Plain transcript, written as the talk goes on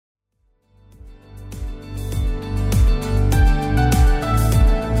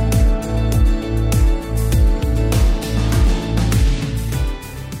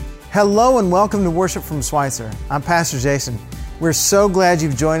Hello and welcome to Worship from Schweitzer. I'm Pastor Jason. We're so glad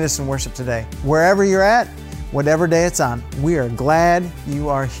you've joined us in worship today. Wherever you're at, whatever day it's on, we are glad you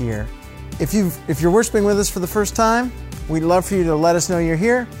are here. If you're worshiping with us for the first time, we'd love for you to let us know you're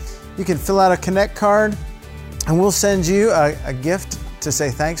here. You can fill out a Connect card and we'll send you a gift to say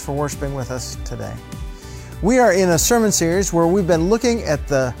thanks for worshiping with us today. We are in a sermon series where we've been looking at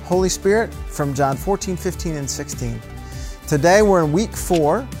the Holy Spirit from John 14, 15, and 16. Today we're in week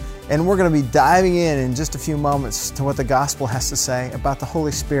 4. And we're going to be diving in just a few moments to what the gospel has to say about the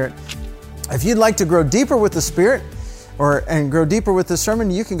Holy Spirit. If you'd like to grow deeper with the Spirit and grow deeper with the sermon,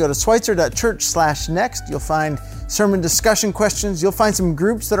 you can go to schweitzer.church/next. You'll find sermon discussion questions. You'll find some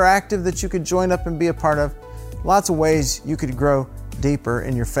groups that are active that you could join up and be a part of. Lots of ways you could grow deeper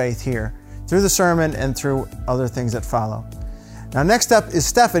in your faith here through the sermon and through other things that follow. Now, next up is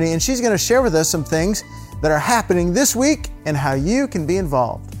Stephanie, and she's going to share with us some things that are happening this week and how you can be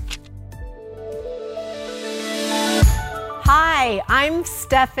involved. Hi, I'm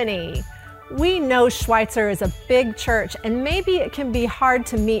Stephanie. We know Schweitzer is a big church and maybe it can be hard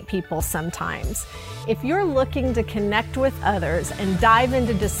to meet people sometimes. If you're looking to connect with others and dive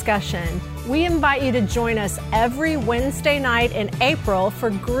into discussion, we invite you to join us every Wednesday night in April for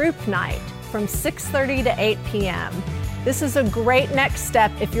group night from 6:30 to 8 p.m. This is a great next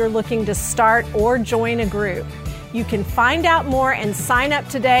step if you're looking to start or join a group. You can find out more and sign up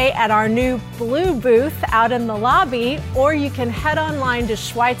today at our new blue booth out in the lobby, or you can head online to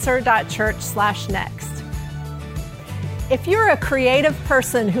schweitzer.church/next. If you're a creative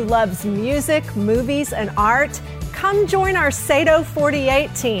person who loves music, movies, and art, come join our Sado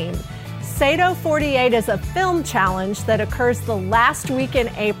 48 team. Sado 48 is a film challenge that occurs the last week in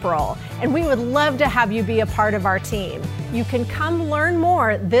April, and we would love to have you be a part of our team. You can come learn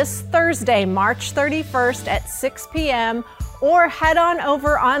more this Thursday, March 31st at 6 p.m. or head on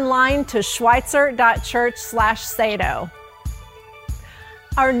over online to schweitzer.church/Sado.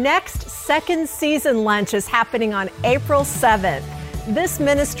 Our next second season lunch is happening on April 7th. This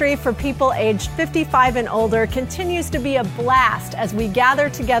ministry for people aged 55 and older continues to be a blast as we gather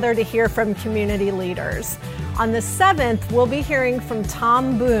together to hear from community leaders. On the 7th, we'll be hearing from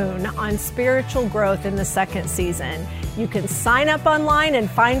Tom Boone on spiritual growth in the second season. You can sign up online and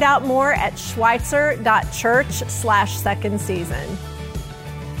find out more at schweitzer.church/second season.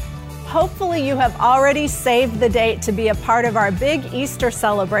 Hopefully you have already saved the date to be a part of our big Easter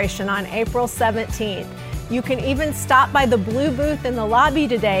celebration on April 17th. You can even stop by the blue booth in the lobby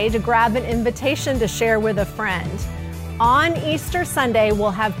today to grab an invitation to share with a friend. On Easter Sunday,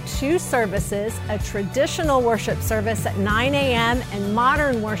 we'll have 2 services, a traditional worship service at 9 a.m. and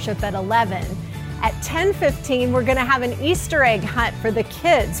modern worship at 11. At 10:15, we're going to have an Easter egg hunt for the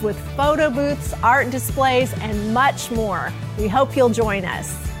kids with photo booths, art displays, and much more. We hope you'll join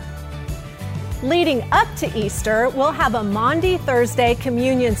us. Leading up to Easter, we'll have a Maundy Thursday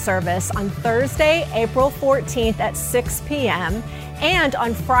communion service on Thursday, April 14th at 6 p.m. And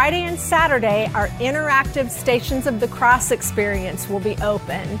on Friday and Saturday, our interactive Stations of the Cross experience will be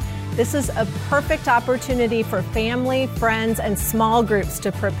open. This is a perfect opportunity for family, friends, and small groups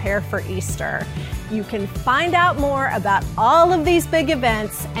to prepare for Easter. You can find out more about all of these big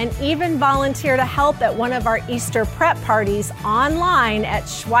events and even volunteer to help at one of our Easter prep parties online at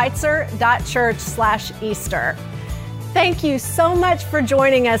schweitzer.church/Easter. Thank you so much for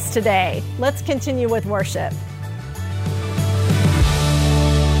joining us today. Let's continue with worship.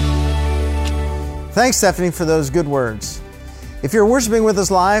 Thanks, Stephanie, for those good words. If you're worshiping with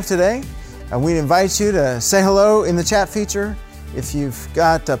us live today, we invite you to say hello in the chat feature. If you've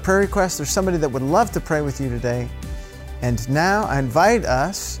got a prayer request, there's somebody that would love to pray with you today. And now I invite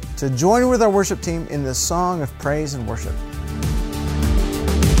us to join with our worship team in this song of praise and worship.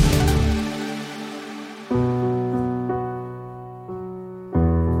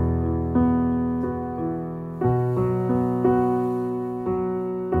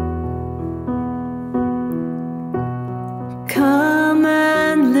 Come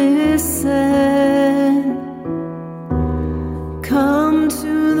and listen. Come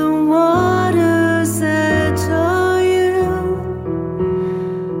to the water's edge, all you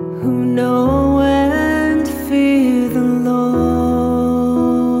who know and fear the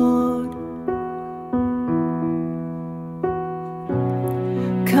Lord.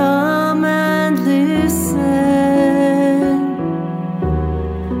 Come and listen.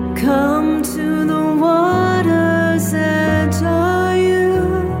 Come to the water's edge, all you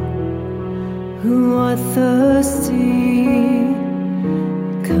who are thirsty.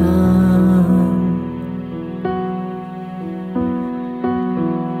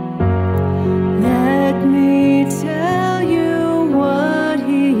 Let me tell you what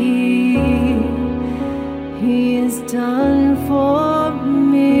He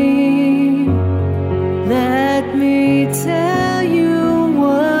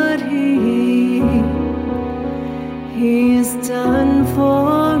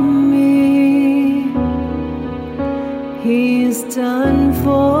done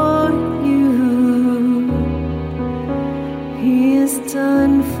for you. He has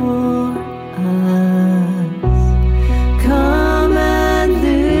done for us. Come and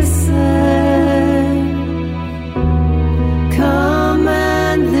listen. Come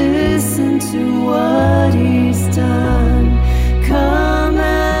and listen to what He's done. Come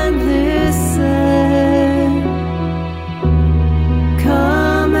and listen.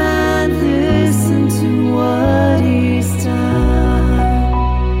 Come and listen to what He's done.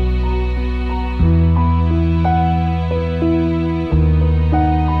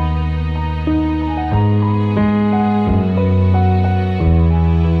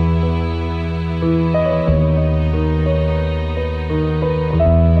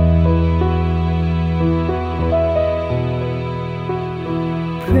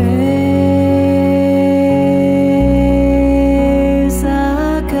 Praise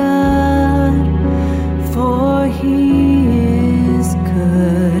our God, for He is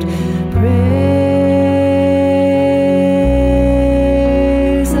good. Praise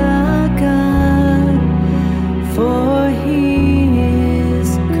our God, for He is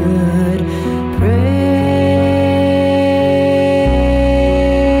good. Praise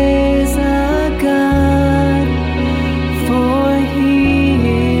our God, for He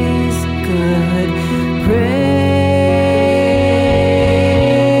is good. Praise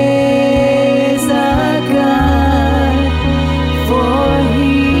our God, for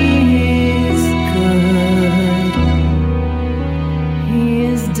He is good. He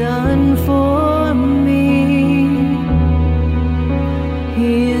has done for me.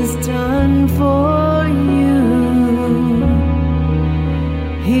 He has done for you.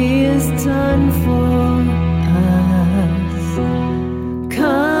 He has done for us.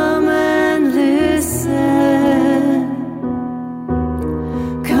 Come and listen.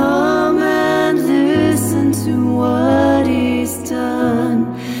 Come and listen to what He's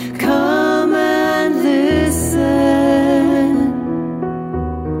done. Come and listen.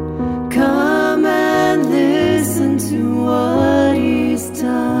 Come and listen to what He's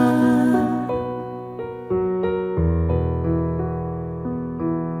done.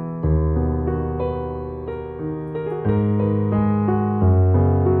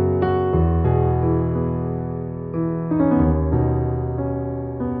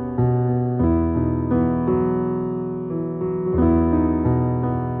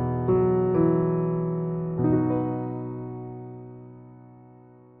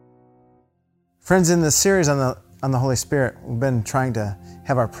 Friends, in this series on the Holy Spirit, we've been trying to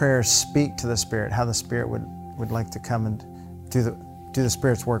have our prayers speak to the Spirit, how the Spirit would like to come and do the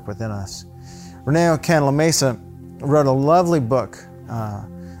Spirit's work within us. Renee O'Connell Mesa wrote a lovely book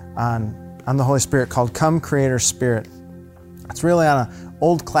on the Holy Spirit called Come Creator Spirit. It's really on an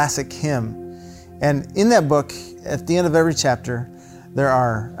old classic hymn. And in that book, at the end of every chapter, there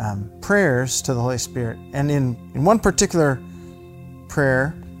are prayers to the Holy Spirit. And in one particular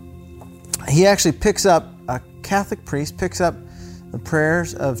prayer, he actually picks up, a Catholic priest picks up the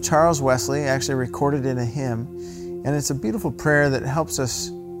prayers of Charles Wesley, actually recorded in a hymn. And it's a beautiful prayer that helps us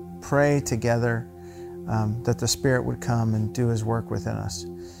pray together that the Spirit would come and do His work within us.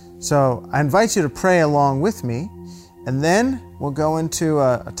 So I invite you to pray along with me, and then we'll go into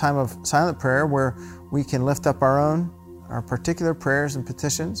a time of silent prayer where we can lift up our particular prayers and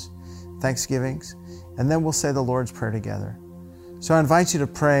petitions, thanksgivings, and then we'll say the Lord's Prayer together. So I invite you to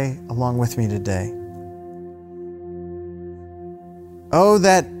pray along with me today. Oh,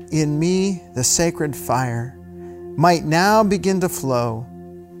 that in me the sacred fire might now begin to flow,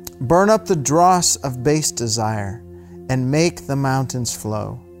 burn up the dross of base desire, and make the mountains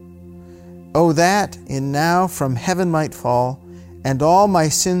flow. Oh, that in now from heaven might fall, and all my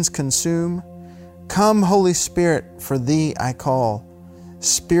sins consume. Come, Holy Spirit, for Thee I call.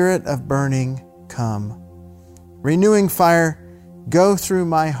 Spirit of burning, come. Renewing fire, go through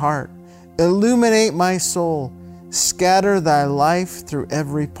my heart, illuminate my soul, scatter Thy life through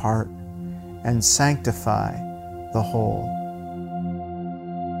every part, and sanctify the whole.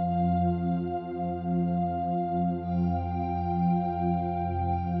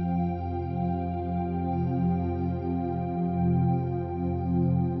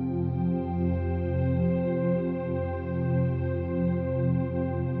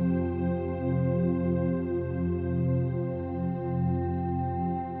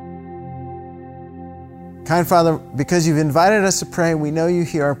 Kind Father, because You've invited us to pray, we know You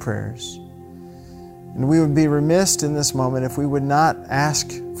hear our prayers. And we would be remiss in this moment if we would not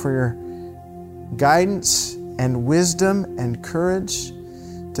ask for Your guidance and wisdom and courage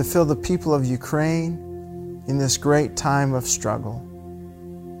to fill the people of Ukraine in this great time of struggle.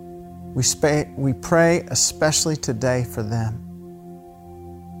 We pray especially today for them.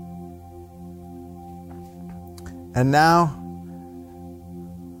 And now,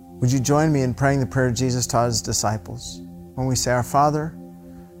 would you join me in praying the prayer Jesus taught his disciples when we say, Our Father,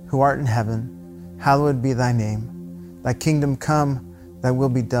 who art in heaven, hallowed be thy name. Thy kingdom come, thy will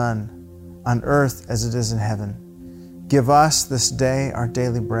be done, on earth as it is in heaven. Give us this day our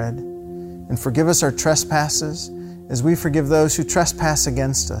daily bread, and forgive us our trespasses, as we forgive those who trespass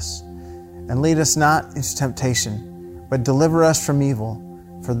against us. And lead us not into temptation, but deliver us from evil.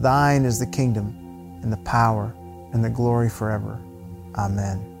 For thine is the kingdom, and the power, and the glory forever.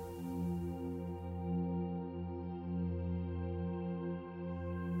 Amen.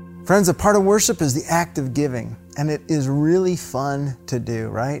 Friends, a part of worship is the act of giving, and it is really fun to do,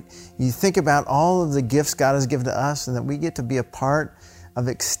 right? You think about all of the gifts God has given to us, and that we get to be a part of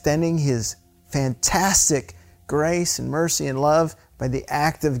extending his fantastic grace and mercy and love by the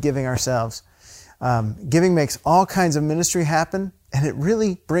act of giving ourselves. Giving makes all kinds of ministry happen, and it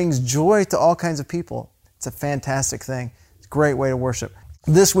really brings joy to all kinds of people. It's a fantastic thing. It's a great way to worship.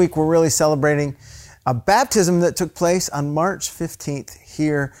 This week, we're really celebrating a baptism that took place on March 15th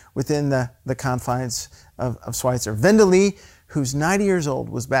here within the confines of Schweitzer. Venda Lee, who's 90 years old,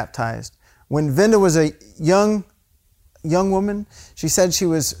 was baptized. When Venda was a young woman, she said she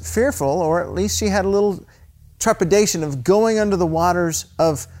was fearful, or at least she had a little trepidation of going under the waters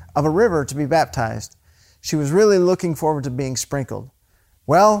of a river to be baptized. She was really looking forward to being sprinkled.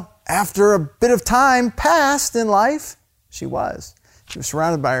 Well, after a bit of time passed in life, she was. She was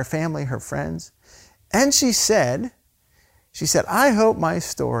surrounded by her family, her friends. And she said, I hope my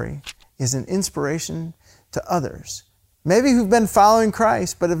story is an inspiration to others, maybe who've been following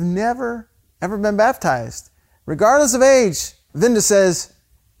Christ but have never, ever been baptized. Regardless of age, Venda says,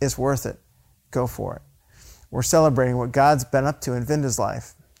 it's worth it. Go for it. We're celebrating what God's been up to in Venda's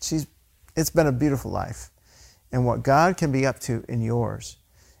life. It's been a beautiful life, and what God can be up to in yours.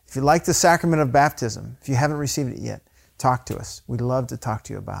 If you like the sacrament of baptism, if you haven't received it yet, talk to us. We'd love to talk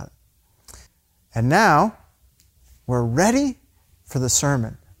to you about it. And now, we're ready for the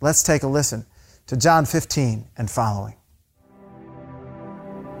sermon. Let's take a listen to John 15 and following.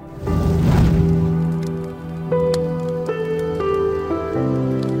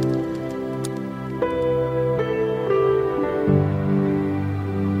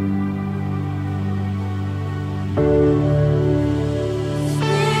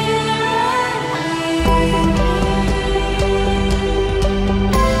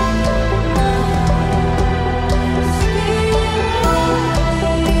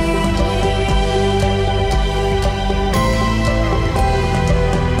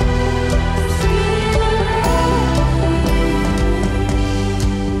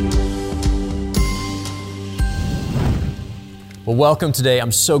 Well, welcome today.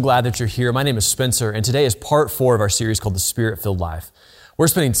 I'm so glad that you're here. My name is Spencer, and today is part 4 of our series called The Spirit-Filled Life. We're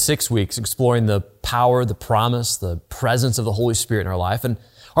spending 6 weeks exploring the power, the promise, the presence of the Holy Spirit in our life. And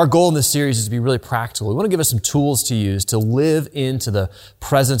our goal in this series is to be really practical. We want to give us some tools to use to live into the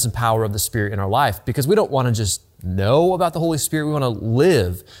presence and power of the Spirit in our life, because we don't want to just know about the Holy Spirit. We want to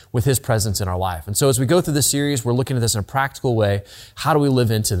live with His presence in our life. And so as we go through this series, we're looking at this in a practical way. How do we live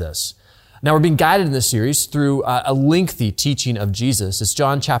into this? Now, we're being guided in this series through a lengthy teaching of Jesus. It's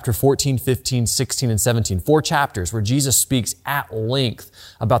John chapter 14, 15, 16, and 17. 4 chapters where Jesus speaks at length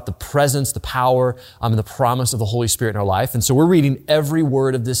about the presence, the power, and the promise of the Holy Spirit in our life. And so we're reading every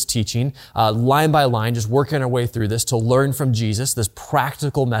word of this teaching, line by line, just working our way through this to learn from Jesus, this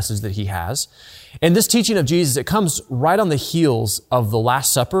practical message that He has. And this teaching of Jesus, it comes right on the heels of the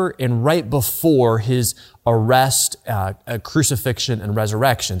Last Supper and right before His arrest, crucifixion, and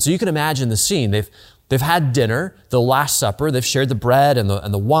resurrection. So you can imagine the scene. They've had dinner, the Last Supper. They've shared the bread and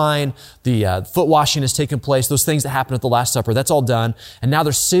the wine. The foot washing has taken place. Those things that happen at the Last Supper, that's all done. And now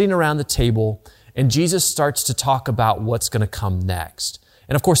they're sitting around the table, and Jesus starts to talk about what's going to come next.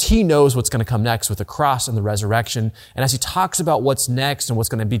 And of course, He knows what's going to come next with the cross and the resurrection. And as He talks about what's next and what's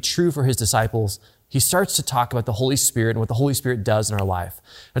going to be true for His disciples, He starts to talk about the Holy Spirit and what the Holy Spirit does in our life.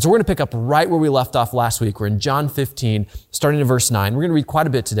 And so we're going to pick up right where we left off last week. We're in John 15, starting in verse 9. We're going to read quite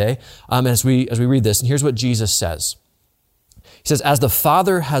a bit today as we read this. And here's what Jesus says. He says, "As the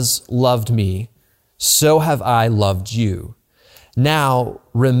Father has loved me, so have I loved you. Now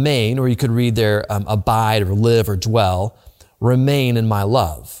remain," or you could read there, abide or live or dwell, "remain in my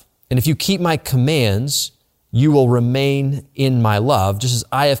love. And if you keep my commands, you will remain in my love, just as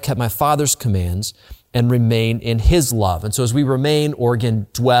I have kept my Father's commands and remain in His love." And so as we remain, or again,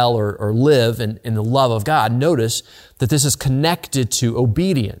 dwell or live in the love of God, notice that this is connected to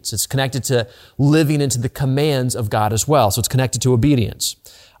obedience. It's connected to living into the commands of God as well. So it's connected to obedience.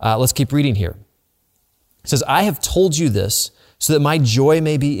 Let's keep reading here. It says, "I have told you this so that my joy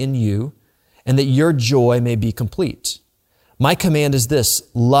may be in you and that your joy may be complete. My command is this: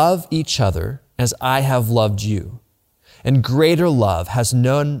 love each other as I have loved you. And greater love has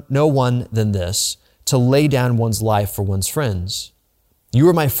no one than this, to lay down one's life for one's friends. You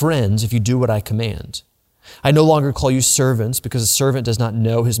are my friends if you do what I command. I no longer call you servants, because a servant does not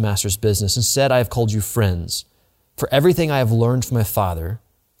know his master's business. Instead, I have called you friends. For everything I have learned from my Father,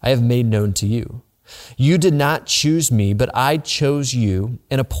 I have made known to you. You did not choose me, but I chose you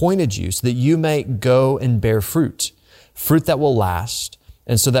and appointed you so that you may go and bear fruit that will last,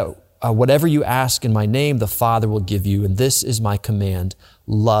 and so that whatever you ask in my name, the Father will give you. And this is my command: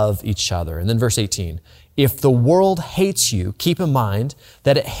 love each other. And then verse 18, if the world hates you, keep in mind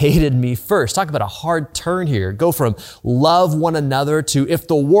that it hated me first. Talk about a hard turn here. Go from love one another to if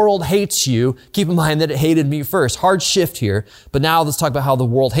the world hates you, keep in mind that it hated me first. Hard shift here. But now let's talk about how the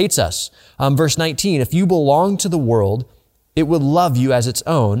world hates us. Verse 19, if you belong to the world, it would love you as its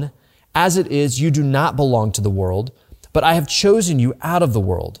own. As it is, you do not belong to the world, but I have chosen you out of the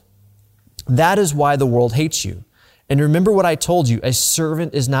world. That is why the world hates you. And remember what I told you, a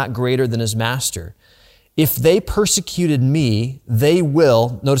servant is not greater than his master. If they persecuted me, they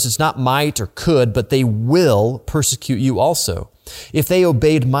will, notice it's not might or could, but they will persecute you also. If they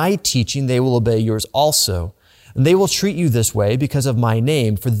obeyed my teaching, they will obey yours also. And they will treat you this way because of my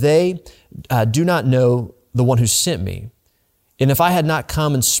name, for they do not know the one who sent me. And if I had not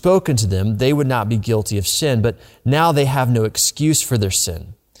come and spoken to them, they would not be guilty of sin, but now they have no excuse for their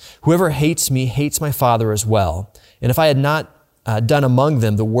sin. Whoever hates me hates my Father as well. And if I had not done among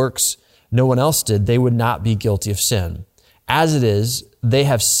them the works no one else did, they would not be guilty of sin. As it is, they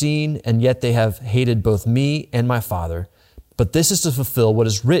have seen, and yet they have hated both me and my Father. But this is to fulfill what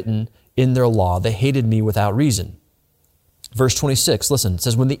is written in their law. They hated me without reason. Verse 26, listen, it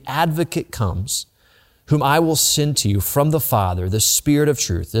says, when the advocate comes, whom I will send to you from the Father, the Spirit of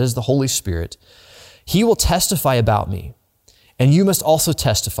truth, that is the Holy Spirit, he will testify about me. And you must also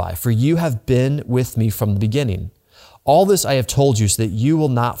testify, for you have been with me from the beginning. All this I have told you so that you will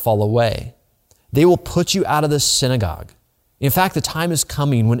not fall away. They will put you out of the synagogue. In fact, the time is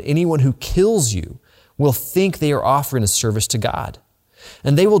coming when anyone who kills you will think they are offering a service to God.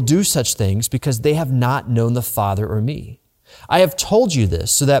 And they will do such things because they have not known the Father or me. I have told you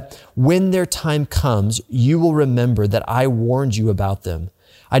this so that when their time comes, you will remember that I warned you about them.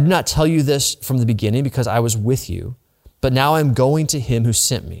 I did not tell you this from the beginning because I was with you, but now I am going to him who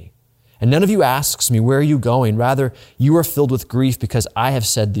sent me. And none of you asks me, where are you going? Rather, you are filled with grief because I have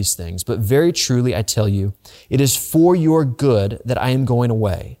said these things. But very truly, I tell you, it is for your good that I am going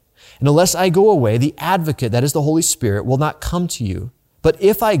away. And unless I go away, the advocate, that is the Holy Spirit, will not come to you. But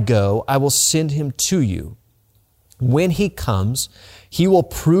if I go, I will send him to you. When he comes, he will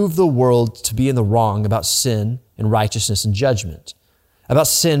prove the world to be in the wrong about sin and righteousness and judgment. About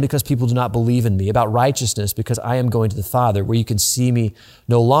sin because people do not believe in me. About righteousness because I am going to the Father where you can see me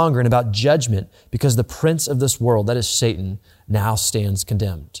no longer. And about judgment because the prince of this world, that is Satan, now stands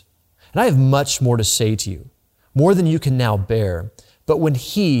condemned. And I have much more to say to you, more than you can now bear. But when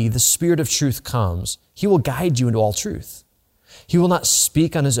he, the Spirit of truth, comes, he will guide you into all truth. He will not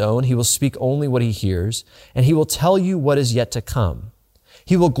speak on his own. He will speak only what he hears, and he will tell you what is yet to come.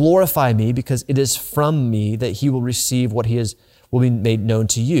 He will glorify me because it is from me that he will receive what will be made known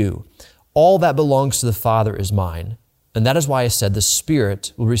to you. All that belongs to the Father is mine. And that is why I said the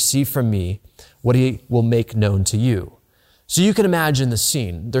Spirit will receive from me what he will make known to you. So you can imagine the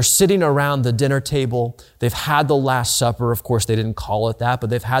scene. They're sitting around the dinner table. They've had the Last Supper. Of course, they didn't call it that, but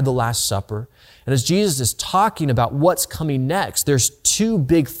they've had the Last Supper. And as Jesus is talking about what's coming next, there's two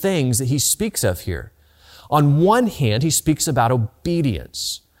big things that he speaks of here. On one hand, he speaks about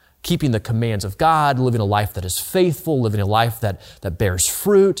obedience, keeping the commands of God, living a life that is faithful, living a life that bears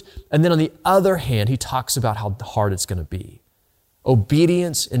fruit. And then on the other hand, he talks about how hard it's going to be.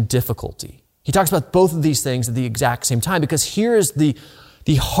 Obedience and difficulty. He talks about both of these things at the exact same time because here is the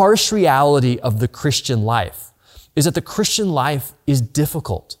harsh reality of the Christian life, is that the Christian life is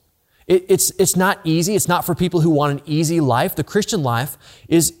difficult. It's not easy. It's not for people who want an easy life. The Christian life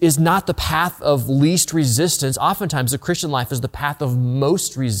is not the path of least resistance. Oftentimes, the Christian life is the path of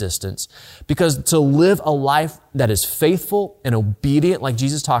most resistance because to live a life that is faithful and obedient, like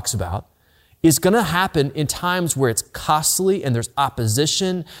Jesus talks about, is going to happen in times where it's costly and there's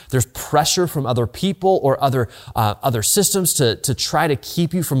opposition, there's pressure from other people or other systems to try to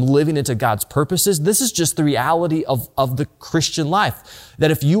keep you from living into God's purposes. This is just the reality of the Christian life. That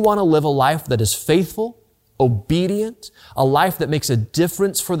if you want to live a life that is faithful, obedient, a life that makes a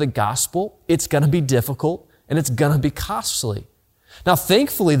difference for the gospel, it's going to be difficult and it's going to be costly. Now,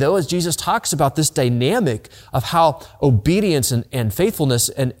 thankfully, though, as Jesus talks about this dynamic of how obedience and faithfulness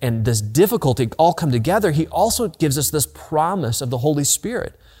and this difficulty all come together, he also gives us this promise of the Holy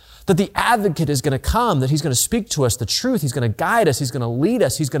Spirit, that the advocate is going to come, that he's going to speak to us the truth, he's going to guide us, he's going to lead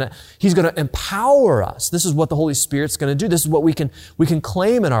us, he's going to empower us. This is what the Holy Spirit's going to do. This is what we can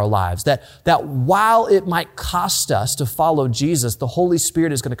claim in our lives, that while it might cost us to follow Jesus, the Holy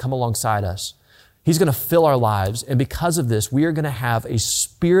Spirit is going to come alongside us. He's going to fill our lives, and because of this, we are going to have a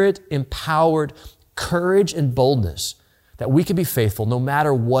Spirit-empowered courage and boldness that we can be faithful no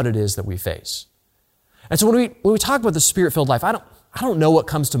matter what it is that we face. And so when we talk about the Spirit-filled life, I don't know what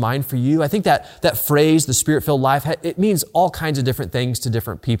comes to mind for you. I think that phrase, the Spirit-filled life, it means all kinds of different things to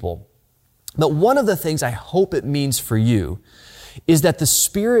different people. But one of the things I hope it means for you is that the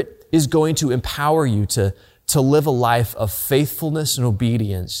Spirit is going to empower you to live a life of faithfulness and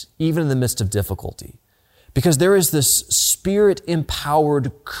obedience, even in the midst of difficulty. Because there is this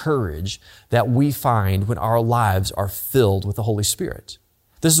Spirit-empowered courage that we find when our lives are filled with the Holy Spirit.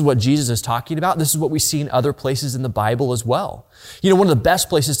 This is what Jesus is talking about. This is what we see in other places in the Bible as well. You know, one of the best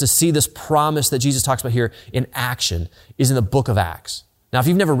places to see this promise that Jesus talks about here in action is in the book of Acts. Now, if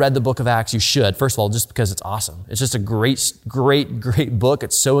you've never read the book of Acts, you should. First of all, just because it's awesome. It's just a great book.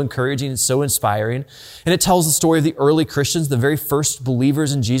 It's so encouraging. It's so inspiring. And it tells the story of the early Christians, the very first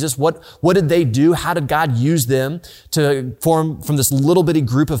believers in Jesus. What did they do? How did God use them to form from this little bitty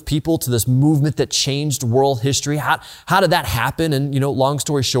group of people to this movement that changed world history? How did that happen? And, long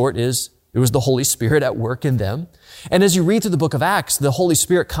story short is it was the Holy Spirit at work in them. And as you read through the book of Acts, the Holy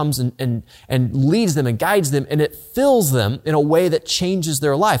Spirit comes and leads them and guides them, and it fills them in a way that changes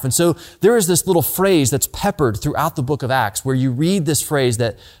their life. And so there is this little phrase that's peppered throughout the book of Acts where you read this phrase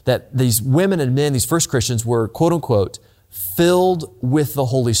that these women and men, these first Christians, were, quote unquote, filled with the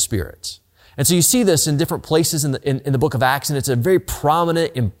Holy Spirit. And so you see this in different places in the book of Acts, and it's a very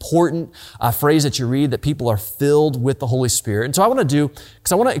prominent, important phrase that you read, that people are filled with the Holy Spirit. And so I want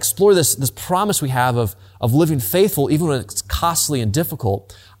to explore this promise we have of living faithful even when it's costly and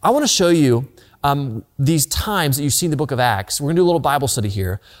difficult. I want to show you these times that you see in the book of Acts. We're going to do a little Bible study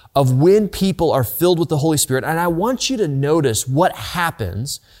here of when people are filled with the Holy Spirit. And I want you to notice what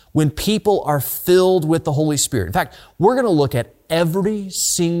happens when people are filled with the Holy Spirit. In fact, we're going to look at every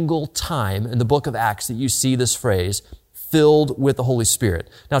single time in the book of Acts that you see this phrase, filled with the Holy Spirit.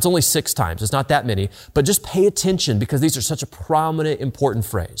 Now, it's only 6 times. It's not that many, but just pay attention because these are such a prominent, important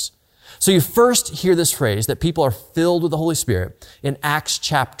phrase. So you first hear this phrase that people are filled with the Holy Spirit in Acts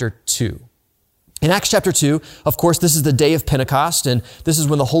chapter 2. In Acts chapter 2, of course, this is the day of Pentecost, and this is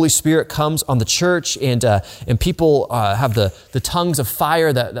when the Holy Spirit comes on the church, and people have the tongues of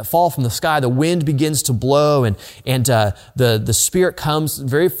fire that fall from the sky. The wind begins to blow, and the Spirit comes. The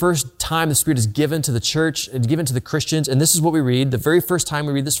very first time the Spirit is given to the church, and given to the Christians, and this is what we read. The very first time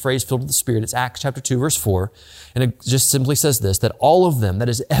we read this phrase, filled with the Spirit, it's Acts chapter 2, verse 4, and it just simply says this, that all of them, that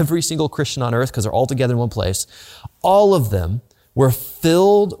is every single Christian on earth, because they're all together in one place, all of them were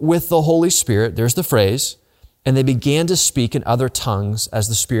filled with the Holy Spirit, there's the phrase, and they began to speak in other tongues as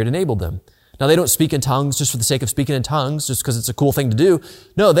the Spirit enabled them. Now, they don't speak in tongues just for the sake of speaking in tongues, just because it's a cool thing to do.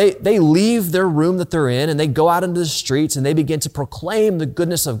 No, they leave their room that they're in and they go out into the streets and they begin to proclaim the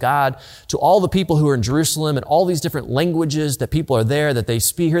goodness of God to all the people who are in Jerusalem and all these different languages that people are there, that they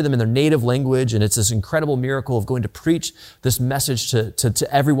hear them in their native language. And it's this incredible miracle of going to preach this message to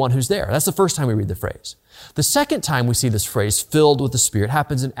everyone who's there. That's the first time we read the phrase. The second time we see this phrase, filled with the Spirit,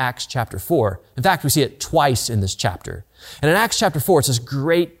 happens in Acts chapter 4. In fact, we see it twice in this chapter. And in Acts chapter 4, it's this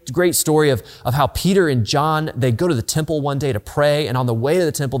great story of how Peter and John, they go to the temple one day to pray, and on the way to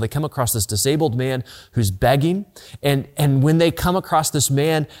the temple, they come across this disabled man who's begging. And when they come across this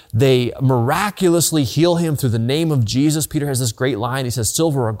man, they miraculously heal him through the name of Jesus. Peter has this great line. He says,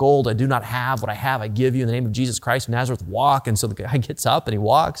 "Silver or gold I do not have. What I have I give you. In the name of Jesus Christ of Nazareth, walk." And so the guy gets up and he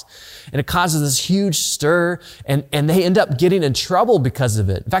walks. And it causes this huge stir, and they end up getting in trouble because of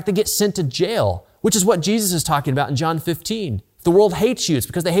it. In fact, they get sent to jail, which is what Jesus is talking about in John 15. If the world hates you, it's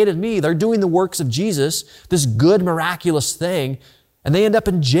because they hated me. They're doing the works of Jesus, this good, miraculous thing, and they end up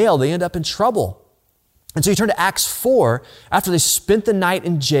in jail. They end up in trouble. And so you turn to Acts 4. After they spent the night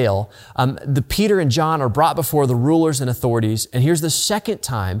in jail, the Peter and John are brought before the rulers and authorities. And here's the second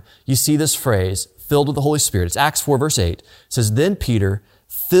time you see this phrase, filled with the Holy Spirit. It's Acts 4, verse 8. It says, "Then Peter,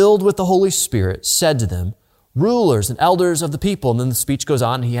 filled with the Holy Spirit, said to them, 'Rulers and elders of the people,'" and then the speech goes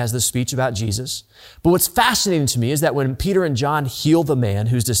on, and he has this speech about Jesus. But what's fascinating to me is that when Peter and John heal the man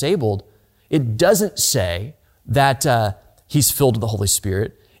who's disabled, it doesn't say that he's filled with the Holy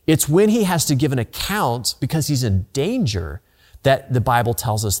Spirit. It's when he has to give an account because he's in danger that the Bible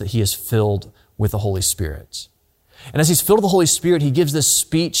tells us that he is filled with the Holy Spirit. And as he's filled with the Holy Spirit, he gives this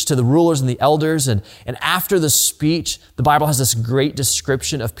speech to the rulers and the elders. And after the speech, the Bible has this great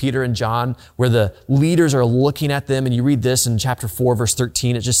description of Peter and John where the leaders are looking at them. And you read this in chapter 4, verse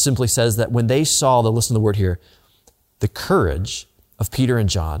 13. It just simply says that when they saw, listen to the word here, the courage of Peter and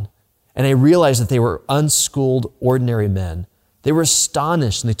John, and they realized that they were unschooled, ordinary men, they were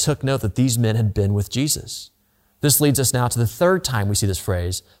astonished and they took note that these men had been with Jesus. This leads us now to the third time we see this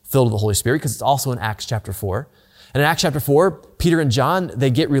phrase, filled with the Holy Spirit, because it's also in Acts chapter 4. And in Acts chapter 4, Peter and John, they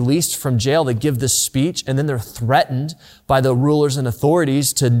get released from jail. They give this speech, and then they're threatened by the rulers and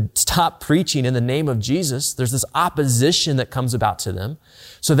authorities to stop preaching in the name of Jesus. There's this opposition that comes about to them.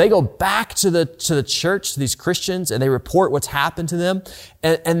 So they go back to the church, to these Christians, and they report what's happened to them.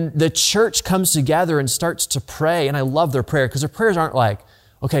 And the church comes together and starts to pray. And I love their prayer, because their prayers aren't like,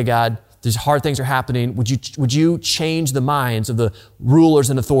 okay, God, these hard things are happening. Would you change the minds of the rulers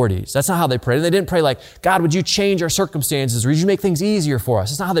and authorities? That's not how they prayed. And they didn't pray like, God, would you change our circumstances? Or would you make things easier for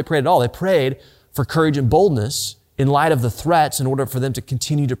us? That's not how they prayed at all. They prayed for courage and boldness in light of the threats in order for them to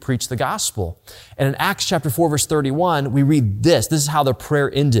continue to preach the gospel. And in Acts chapter 4, verse 31, we read this. This is how their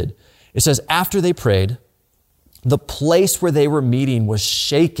prayer ended. It says, after they prayed, the place where they were meeting was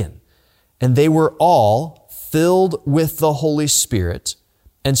shaken, and they were all filled with the Holy Spirit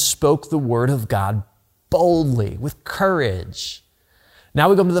and spoke the word of God boldly, with courage. Now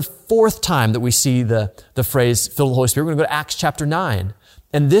we go to the fourth time that we see the phrase filled with the Holy Spirit. We're going to go to Acts chapter 9.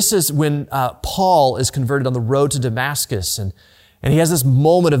 And this is when Paul is converted on the road to Damascus. And he has this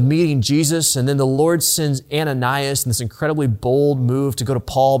moment of meeting Jesus. And then the Lord sends Ananias in this incredibly bold move to go to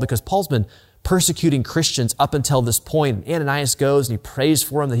Paul, because Paul's been persecuting Christians up until this point. And Ananias goes and he prays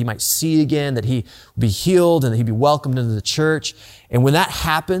for him that he might see again, that he would be healed and that he'd be welcomed into the church. And when that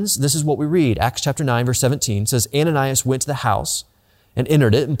happens, this is what we read. Acts chapter 9, verse 17 says, Ananias went to the house and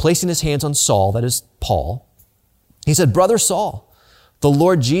entered it, and placing his hands on Saul, that is Paul, he said, Brother Saul, the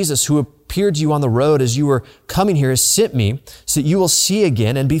Lord Jesus, who appeared to you on the road as you were coming here, has sent me so that you will see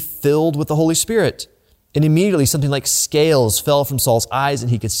again and be filled with the Holy Spirit. And immediately something like scales fell from Saul's eyes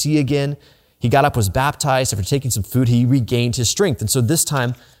and he could see again. He got up, was baptized. After taking some food, he regained his strength. And so this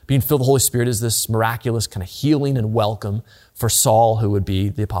time, being filled with the Holy Spirit is this miraculous kind of healing and welcome for Saul, who would be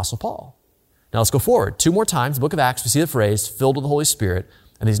the Apostle Paul. Now let's go forward. Two more times, the book of Acts, we see the phrase filled with the Holy Spirit.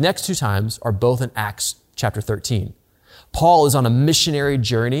 And these next two times are both in Acts chapter 13. Paul is on a missionary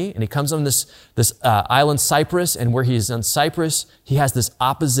journey, and he comes on this island, Cyprus, and where he is on Cyprus, he has this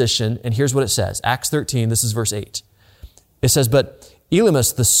opposition. And here's what it says. Acts 13, this is verse 8. It says, but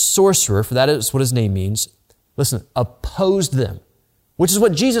Elymas, the sorcerer, for that is what his name means, listen, opposed them, which is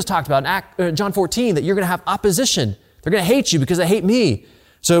what Jesus talked about in John 14, that you're going to have opposition. They're going to hate you because they hate me.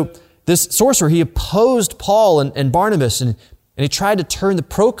 So this sorcerer, he opposed Paul and Barnabas, and he tried to turn the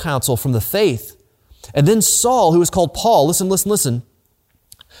proconsul from the faith. And then Saul, who was called Paul, listen,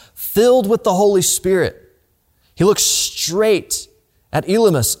 filled with the Holy Spirit, he looked straight at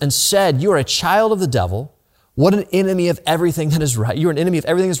Elymas and said, you are a child of the devil. What an enemy of everything that is right. You are an enemy of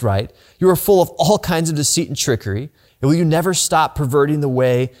everything that is right. You are full of all kinds of deceit and trickery. And will you never stop perverting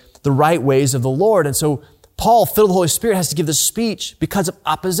the right ways of the Lord? And so Paul, filled with the Holy Spirit, has to give this speech because of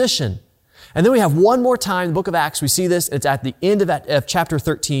opposition. And then we have one more time in the book of Acts. We see this. It's at the end of chapter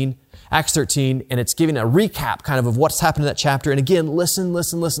 13, Acts 13, and it's giving a recap kind of what's happened in that chapter. And again,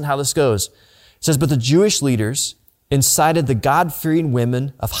 listen how this goes. It says, but the Jewish leaders incited the God-fearing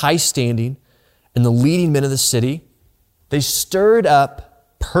women of high standing and the leading men of the city. They stirred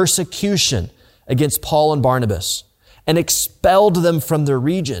up persecution against Paul and Barnabas and expelled them from their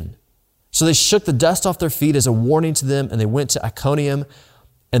region. So they shook the dust off their feet as a warning to them, and they went to Iconium,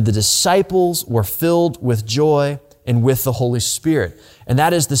 and the disciples were filled with joy and with the Holy Spirit. And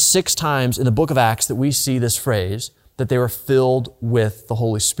that is the 6 times in the book of Acts that we see this phrase, that they were filled with the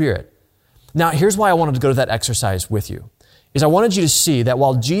Holy Spirit. Now, here's why I wanted to go to that exercise with you, is I wanted you to see that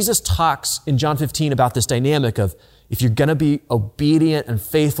while Jesus talks in John 15 about this dynamic of if you're going to be obedient and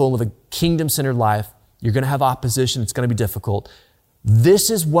faithful and live a kingdom-centered life, you're going to have opposition, it's going to be difficult. This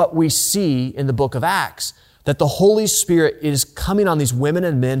is what we see in the book of Acts, that the Holy Spirit is coming on these women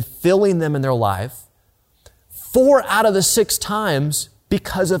and men, filling them in their life 4 out of the 6 times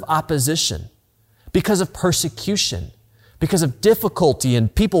because of opposition, because of persecution, because of difficulty,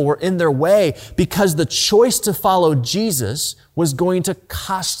 and people were in their way, because the choice to follow Jesus was going to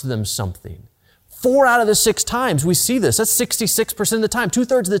cost them something. 4 out of the 6 times we see this. That's 66% of the time,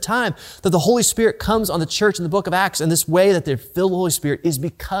 2/3 of the time that the Holy Spirit comes on the church in the book of Acts. And this way that they're filled with the Holy Spirit is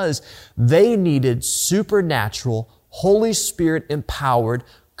because they needed supernatural, Holy Spirit empowered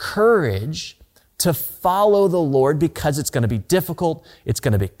courage to follow the Lord because it's going to be difficult, it's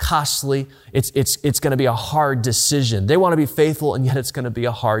going to be costly, it's going to be a hard decision. They want to be faithful, and yet it's going to be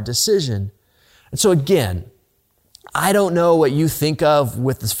a hard decision. And so again, I don't know what you think of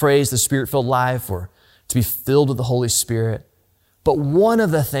with this phrase, the Spirit-filled life, or to be filled with the Holy Spirit. But one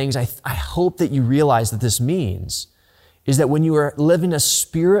of the things I hope that you realize that this means is that when you are living a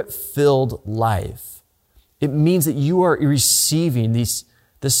Spirit-filled life, it means that you are receiving this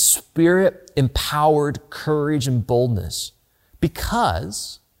Spirit-empowered courage and boldness,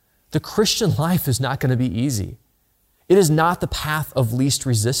 because the Christian life is not going to be easy. It is not the path of least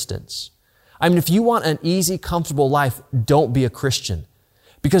resistance. I mean, if you want an easy, comfortable life, don't be a Christian,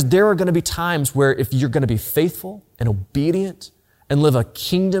 because there are going to be times where if you're going to be faithful and obedient and live a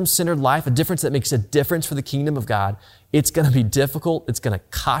kingdom-centered life, a difference that makes a difference for the kingdom of God, it's going to be difficult. It's going to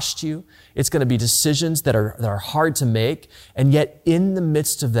cost you. It's going to be decisions that are hard to make. And yet in the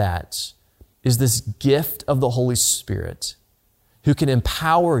midst of that is this gift of the Holy Spirit who can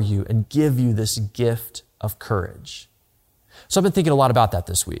empower you and give you this gift of courage. So I've been thinking a lot about that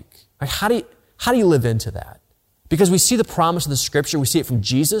this week. Like, how do you live into that? Because we see the promise of the Scripture. We see it from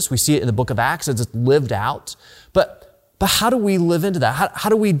Jesus. We see it in the book of Acts as it's lived out. But how do we live into that? How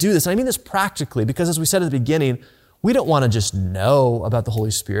do we do this? And I mean this practically, because as we said at the beginning, we don't want to just know about the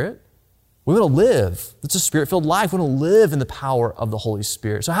Holy Spirit. We want to live. It's a Spirit-filled life. We want to live in the power of the Holy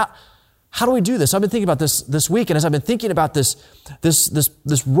Spirit. So how do we do this? I've been thinking about this week, and as I've been thinking about this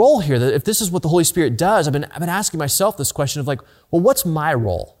role here, that if this is what the Holy Spirit does, I've been asking myself this question of like, well, what's my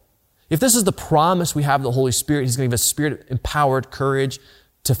role? If this is the promise we have of the Holy Spirit, He's going to give us Spirit-empowered courage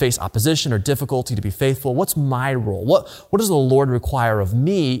to face opposition or difficulty, to be faithful. What's my role? What does the Lord require of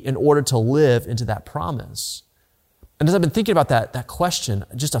me in order to live into that promise? And as I've been thinking about that question,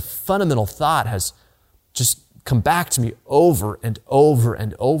 just a fundamental thought has just come back to me over and over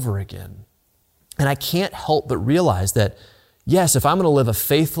and over again. And I can't help but realize that, yes, if I'm going to live a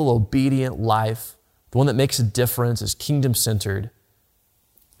faithful, obedient life, the one that makes a difference, is kingdom-centered,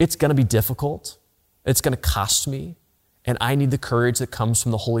 it's going to be difficult. It's going to cost me. And I need the courage that comes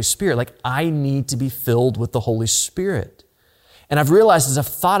from the Holy Spirit. Like, I need to be filled with the Holy Spirit. And I've realized as I've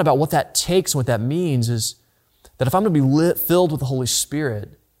thought about what that takes and what that means is that if I'm going to be filled with the Holy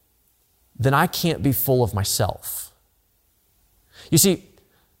Spirit, then I can't be full of myself. You see,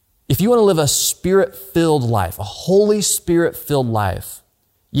 if you want to live a Spirit-filled life, a Holy Spirit-filled life,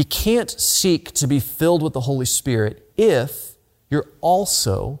 you can't seek to be filled with the Holy Spirit if you're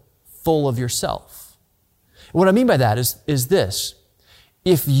also full of yourself. What I mean by that is this.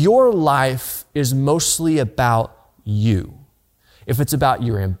 If your life is mostly about you, if it's about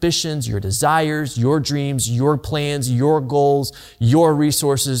your ambitions, your desires, your dreams, your plans, your goals, your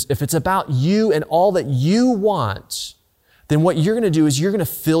resources, if it's about you and all that you want, then what you're going to do is you're going to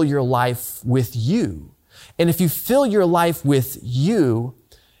fill your life with you. And if you fill your life with you,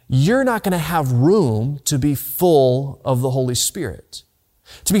 you're not going to have room to be full of the Holy Spirit.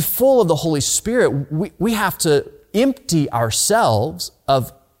 To be full of the Holy Spirit, we have to empty ourselves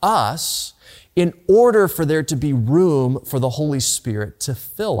of us in order for there to be room for the Holy Spirit to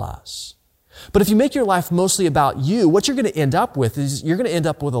fill us. But if you make your life mostly about you, what you're going to end up with is you're going to end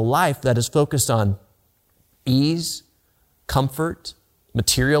up with a life that is focused on ease, comfort,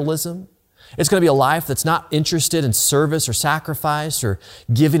 materialism. It's going to be a life that's not interested in service or sacrifice or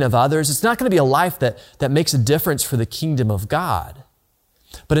giving of others. It's not going to be a life that makes a difference for the kingdom of God.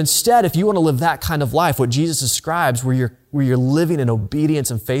 But instead, if you want to live that kind of life, what Jesus describes, where you're living in obedience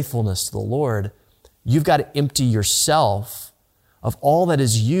and faithfulness to the Lord, you've got to empty yourself of all that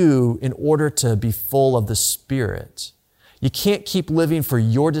is you in order to be full of the Spirit. You can't keep living for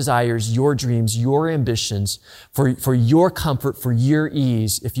your desires, your dreams, your ambitions, for your comfort, for your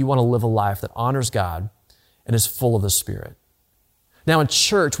ease, if you want to live a life that honors God and is full of the Spirit. Now in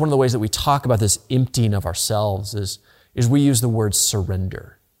church, one of the ways that we talk about this emptying of ourselves is we use the word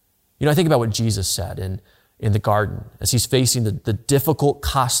surrender. You know, I think about what Jesus said in the garden as he's facing the difficult,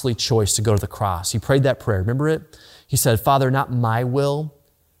 costly choice to go to the cross. He prayed that prayer. Remember it? He said, "Father, not my will,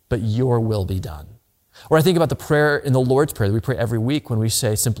 but your will be done." Or I think about the prayer in the Lord's Prayer that we pray every week when we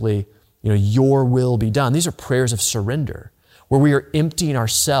say simply, your will be done. These are prayers of surrender, where we are emptying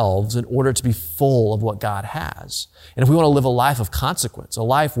ourselves in order to be full of what God has. And if we want to live a life of consequence, a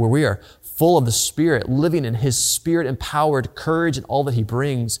life where we are full of the Spirit, living in His Spirit-empowered courage and all that He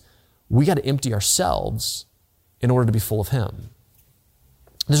brings, we got to empty ourselves in order to be full of Him.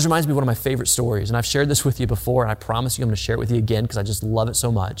 This reminds me of one of my favorite stories, and I've shared this with you before, and I promise you I'm going to share it with you again because I just love it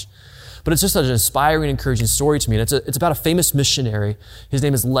so much. But it's just such an inspiring, encouraging story to me. And it's about a famous missionary. His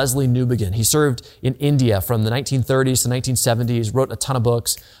name is Leslie Newbigin. He served in India from the 1930s to 1970s, wrote a ton of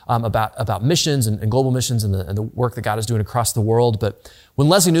books about missions and global missions and the work that God is doing across the world. But when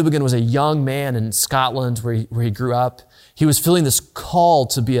Leslie Newbigin was a young man in Scotland where he grew up, he was feeling this call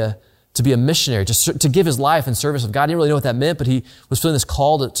to be a missionary, to give his life in service of God. He didn't really know what that meant, but he was feeling this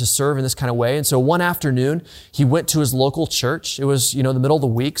call to serve in this kind of way. And so one afternoon, he went to his local church. It was, the middle of the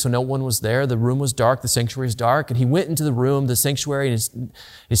week, so no one was there. The room was dark. The sanctuary was dark. And he went into the room, the sanctuary, and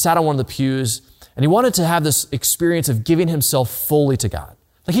he sat on one of the pews. And he wanted to have this experience of giving himself fully to God.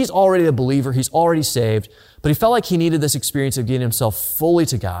 Like, he's already a believer. He's already saved. But he felt like he needed this experience of giving himself fully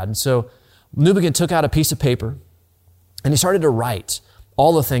to God. And so Newbigin took out a piece of paper and he started to write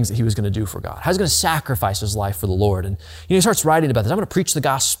all the things that he was going to do for God. How he's going to sacrifice his life for the Lord. And he starts writing about this. I'm going to preach the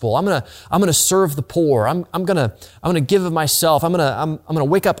gospel. I'm going to serve the poor. I'm going to give of myself. I'm going to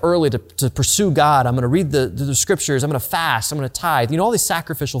wake up early to pursue God. I'm going to read the scriptures. I'm going to fast. I'm going to tithe. All these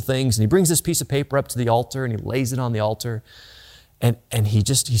sacrificial things. And he brings this piece of paper up to the altar and he lays it on the altar. And he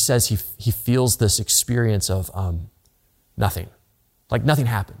says he feels this experience of nothing. Like nothing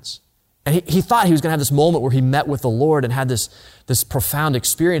happens. And he thought he was going to have this moment where he met with the Lord and had this profound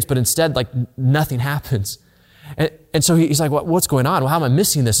experience, but instead, like, nothing happens. And so he's like, what's going on? Well, how am I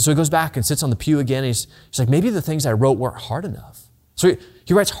missing this? And so he goes back and sits on the pew again. And he's like, maybe the things I wrote weren't hard enough. So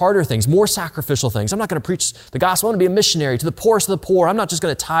he writes harder things, more sacrificial things. I'm not going to preach the gospel. I'm going to be a missionary to the poorest of the poor. I'm not just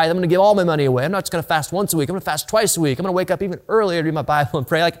going to tithe. I'm going to give all my money away. I'm not just going to fast once a week. I'm going to fast twice a week. I'm going to wake up even earlier to read my Bible and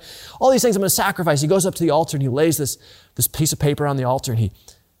pray. Like, all these things I'm going to sacrifice. He goes up to the altar and he lays this piece of paper on the altar and he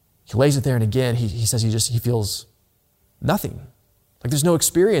lays it there, and again, he says he feels nothing. Like there's no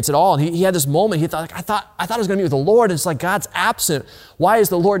experience at all. And he had this moment. He thought, I thought I was going to meet with the Lord, and it's like God's absent. Why is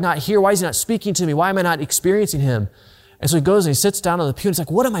the Lord not here? Why is he not speaking to me? Why am I not experiencing him? And so he goes and he sits down on the pew, and he's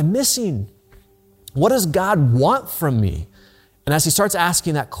like, what am I missing? What does God want from me? And as he starts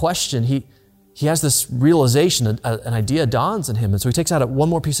asking that question, he has this realization, an idea dawns on him. And so he takes out one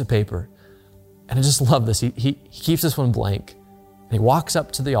more piece of paper. And I just love this. He keeps this one blank. And he walks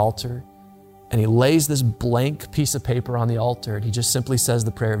up to the altar and he lays this blank piece of paper on the altar and he just simply says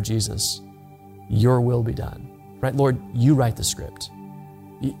the prayer of Jesus, your will be done. Right, Lord, you write the script.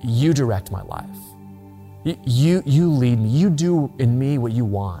 You direct my life. You lead me. You do in me what you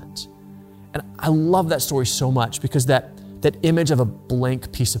want. And I love that story so much because that image of a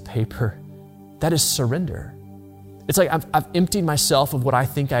blank piece of paper, that is surrender. It's like I've emptied myself of what I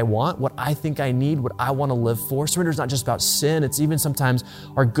think I want, what I think I need, what I want to live for. Surrender is not just about sin. It's even sometimes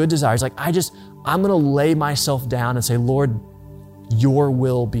our good desires. Like I'm going to lay myself down and say, Lord, your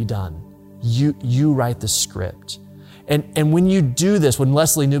will be done. You write the script. And when you do this, when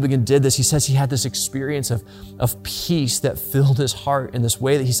Leslie Newbigin did this, he says he had this experience of peace that filled his heart in this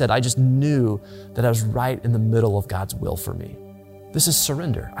way that he said, I just knew that I was right in the middle of God's will for me. This is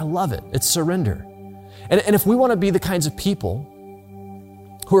surrender. I love it. It's surrender. And if we want to be the kinds of people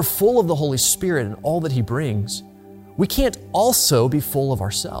who are full of the Holy Spirit and all that he brings, we can't also be full of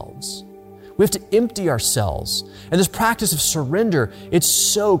ourselves. We have to empty ourselves. And this practice of surrender, it's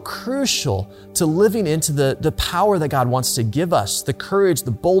so crucial to living into the power that God wants to give us, the courage,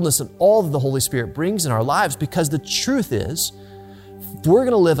 the boldness, and all that the Holy Spirit brings in our lives, because the truth is, if we're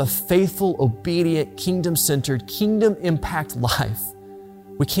going to live a faithful, obedient, kingdom-centered, kingdom-impact life,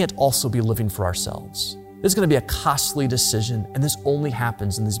 we can't also be living for ourselves. This is going to be a costly decision, and this only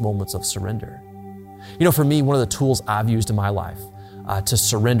happens in these moments of surrender. For me, one of the tools I've used in my life to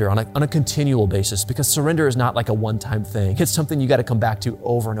surrender on a continual basis, because surrender is not like a one-time thing. It's something you got to come back to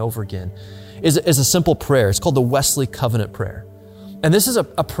over and over again, is a simple prayer. It's called the Wesley Covenant Prayer. And this is a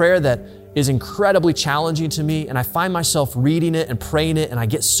prayer that is incredibly challenging to me, and I find myself reading it and praying it, and I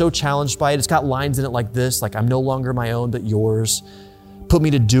get so challenged by it. It's got lines in it like this, like, I'm no longer my own, but yours. Put me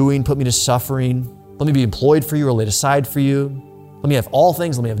to doing, put me to suffering. Let me be employed for you or laid aside for you. Let me have all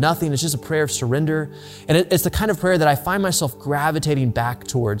things, let me have nothing. It's just a prayer of surrender. And it's the kind of prayer that I find myself gravitating back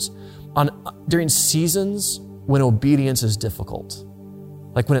towards during seasons when obedience is difficult,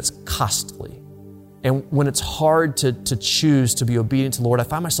 like when it's costly. And when it's hard to choose to be obedient to the Lord, I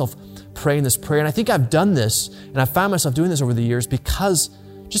find myself praying this prayer. And I think I've done this, and I found myself doing this over the years because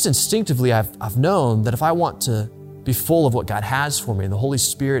just instinctively I've known that if I want to be full of what God has for me, and the Holy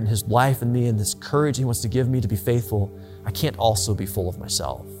Spirit and his life in me and this courage he wants to give me to be faithful, I can't also be full of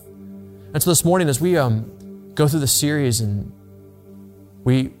myself. And so this morning, as we go through the series and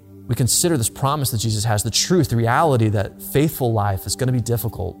we consider this promise that Jesus has, the truth, the reality that faithful life is going to be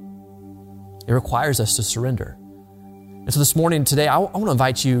difficult, it requires us to surrender. And so this morning, today, I want to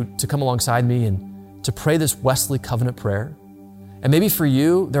invite you to come alongside me and to pray this Wesley Covenant prayer. And maybe for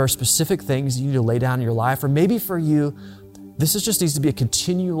you, there are specific things you need to lay down in your life, or maybe for you, this just needs to be a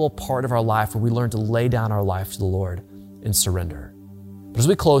continual part of our life where we learn to lay down our life to the Lord in surrender. But as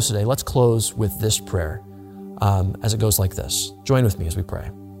we close today, let's close with this prayer as it goes like this. Join with me as we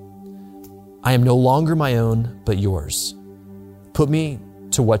pray. I am no longer my own, but yours. Put me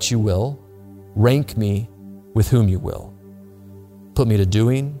to what you will. Rank me with whom you will. Put me to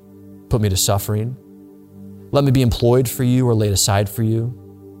doing, put me to suffering. Let me be employed for you or laid aside for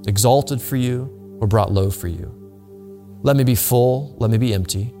you, exalted for you or brought low for you. Let me be full, let me be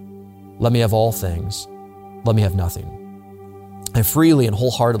empty. Let me have all things, let me have nothing. I freely and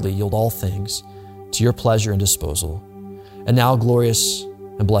wholeheartedly yield all things to your pleasure and disposal. And now, glorious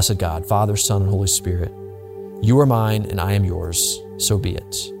and blessed God, Father, Son, and Holy Spirit, you are mine and I am yours, so be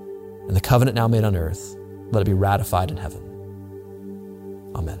it. And the covenant now made on earth, let it be ratified in heaven.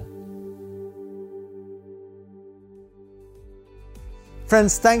 Amen.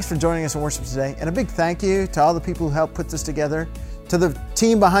 Friends, thanks for joining us in worship today. And a big thank you to all the people who helped put this together, to the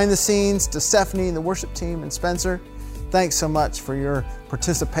team behind the scenes, to Stephanie and the worship team and Spencer. Thanks so much for your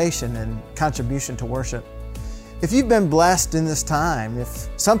participation and contribution to worship. If you've been blessed in this time, if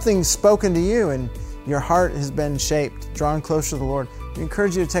something's spoken to you and your heart has been shaped, drawn closer to the Lord, we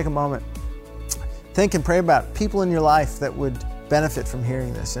encourage you to take a moment. Think and pray about people in your life that would benefit from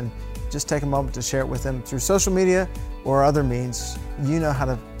hearing this, and just take a moment to share it with them through social media or other means. You know how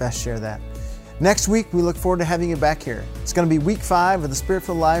to best share that. Next week, we look forward to having you back here. It's going to be week 5 of the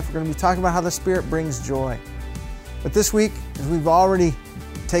Spirit-Filled Life. We're going to be talking about how the Spirit brings joy. But this week, as we've already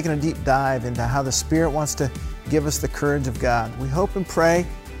taken a deep dive into how the Spirit wants to give us the courage of God, we hope and pray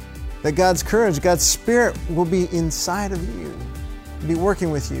that God's courage, God's Spirit will be inside of you, be working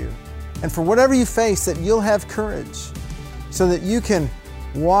with you. And for whatever you face, that you'll have courage so that you can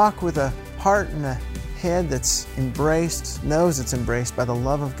walk with a heart and a head that's embraced, knows it's embraced by the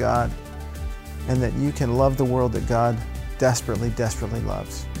love of God, and that you can love the world that God desperately, desperately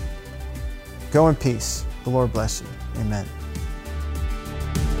loves. Go in peace. The Lord bless you. Amen.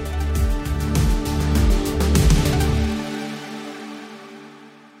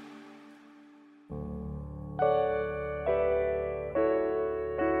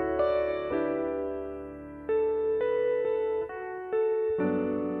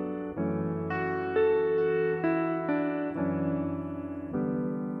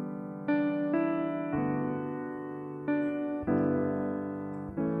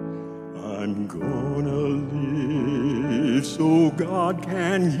 I'm gonna live so God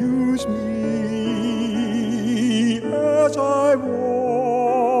can use me as I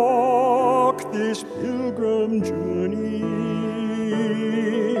walk this pilgrim journey.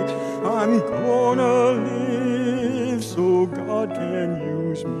 I'm gonna live so God can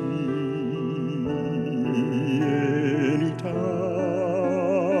use me anytime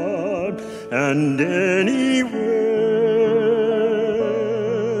and anywhere.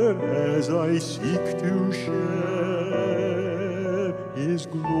 As I seek to share His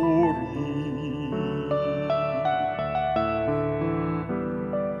glory,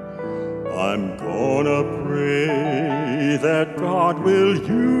 I'm gonna pray that God will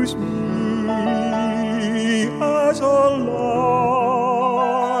use me as a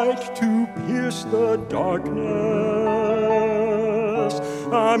light to pierce the darkness.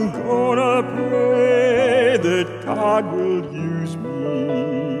 I'm gonna pray that God will use me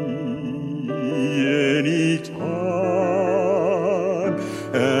anytime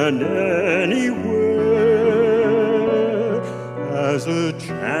and anywhere as a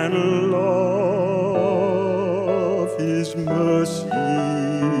channel of His mercy.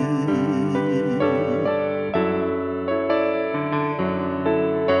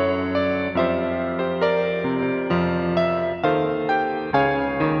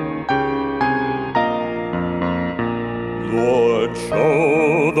 Lord,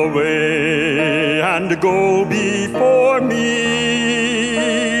 show the way and go before me.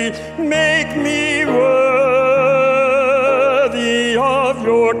 Make me worthy of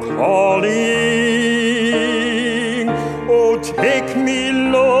your calling. Oh, take me,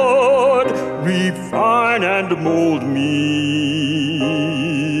 Lord, refine and mold me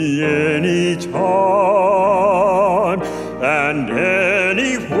anytime and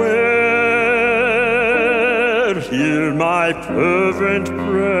anywhere. Hear my fervent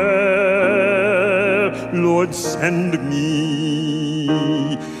prayer, Lord, send me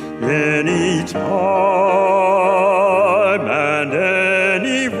anytime and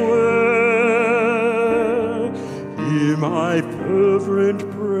anywhere. Hear my fervent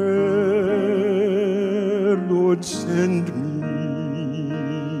prayer, Lord, send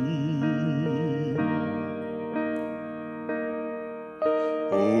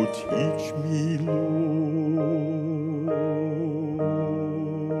teach me, Lord.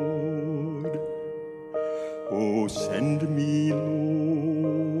 Oh, send me, Lord.